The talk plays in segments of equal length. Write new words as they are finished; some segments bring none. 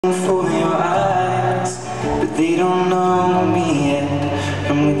For your eyes, but they don't know me yet.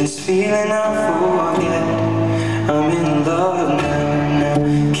 And with this feeling I forget I'm in love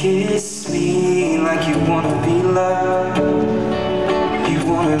now. Kiss me like you wanna be loved. You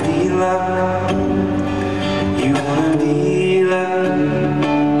wanna be loved. You wanna be loved.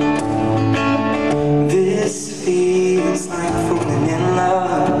 This feels like falling in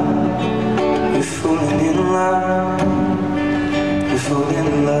love. We're falling in love. Fall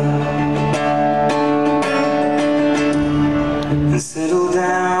in love and settle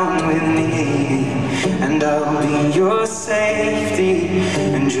down with me, and I'll be your safety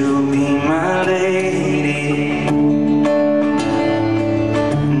and you'll be my lady.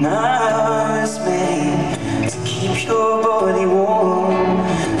 And I was made to keep your body warm,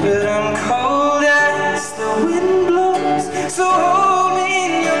 but I'm cold as the wind blows. So hold me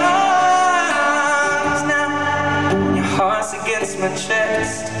in your arms now. Your heart's against my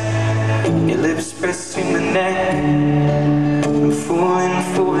chest, your lips pressed to my neck. I'm falling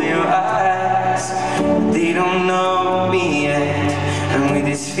for your eyes, but they don't know me yet. And with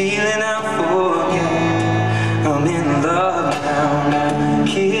this feeling I forget I'm in love now.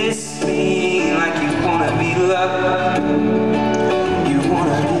 Kiss me like you wanna be loved. You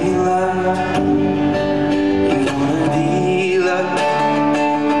wanna be loved. You wanna be loved.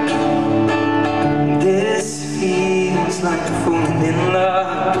 This feels like falling in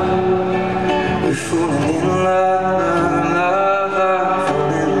love. We're falling in love.